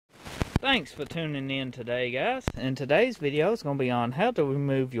Thanks for tuning in today, guys. And today's video is going to be on how to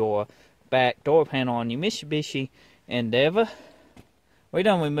remove your back door panel on your Mitsubishi Endeavor. We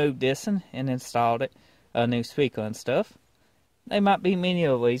done removed this and installed it, a new speaker and stuff. There might be many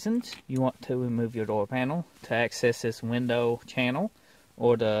other reasons you want to remove your door panel: to access this window channel,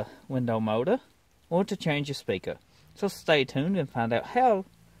 or the window motor, or to change your speaker. So stay tuned and find out how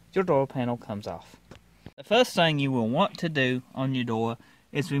your door panel comes off. The first thing you will want to do on your door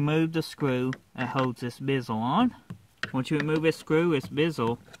is remove the screw that holds this bezel on. Once you remove this screw, this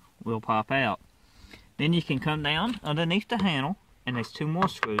bezel will pop out. Then you can come down underneath the handle, and there's two more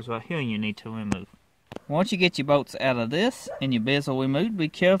screws right here you need to remove. Once you get your bolts out of this and your bezel removed, be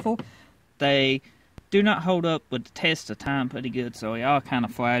careful. They do not hold up with the test of time pretty good, so they are kind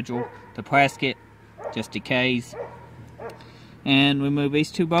of fragile. The plastic just decays. And remove these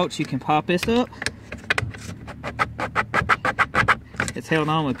two bolts. You can pop this up. It's held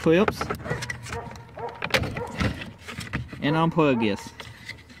on with clips. And unplug this.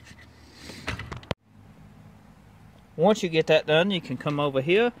 Once you get that done, you can come over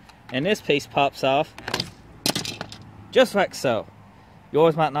here and this piece pops off just like so.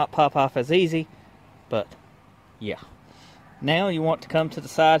 Yours might not pop off as easy, but yeah. Now you want to come to the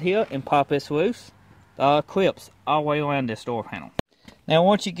side here and pop this loose. Clips all the way around this door panel. Now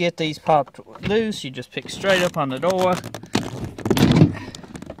once you get these popped loose, you just pick straight up on the door,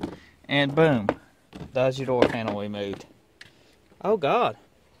 and boom, there's your door panel removed. Oh God,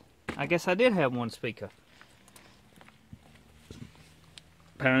 I guess I did have one speaker.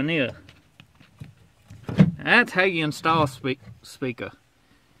 Pioneer. That's how you install a speaker.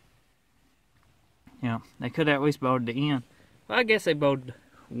 Yeah, they could have at least bolted the end. Well, I guess they bolted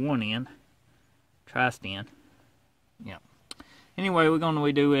one end. Tri-stand. Yeah. Anyway, we're going to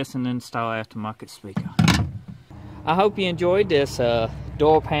redo this and install aftermarket speaker. I hope you enjoyed this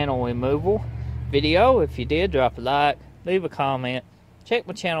door panel removal video. If you did, drop a like, leave a comment, check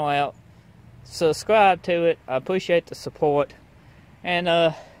my channel out, subscribe to it. I appreciate the support.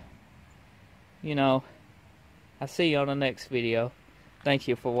 And, you know, I'll see you on the next video. Thank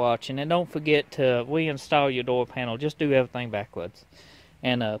you for watching. And don't forget to reinstall your door panel. Just do everything backwards.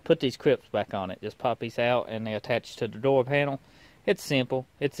 And put these clips back on it. Just pop these out and they attach to the door panel. It's simple.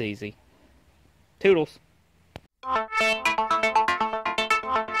 It's easy. Toodles.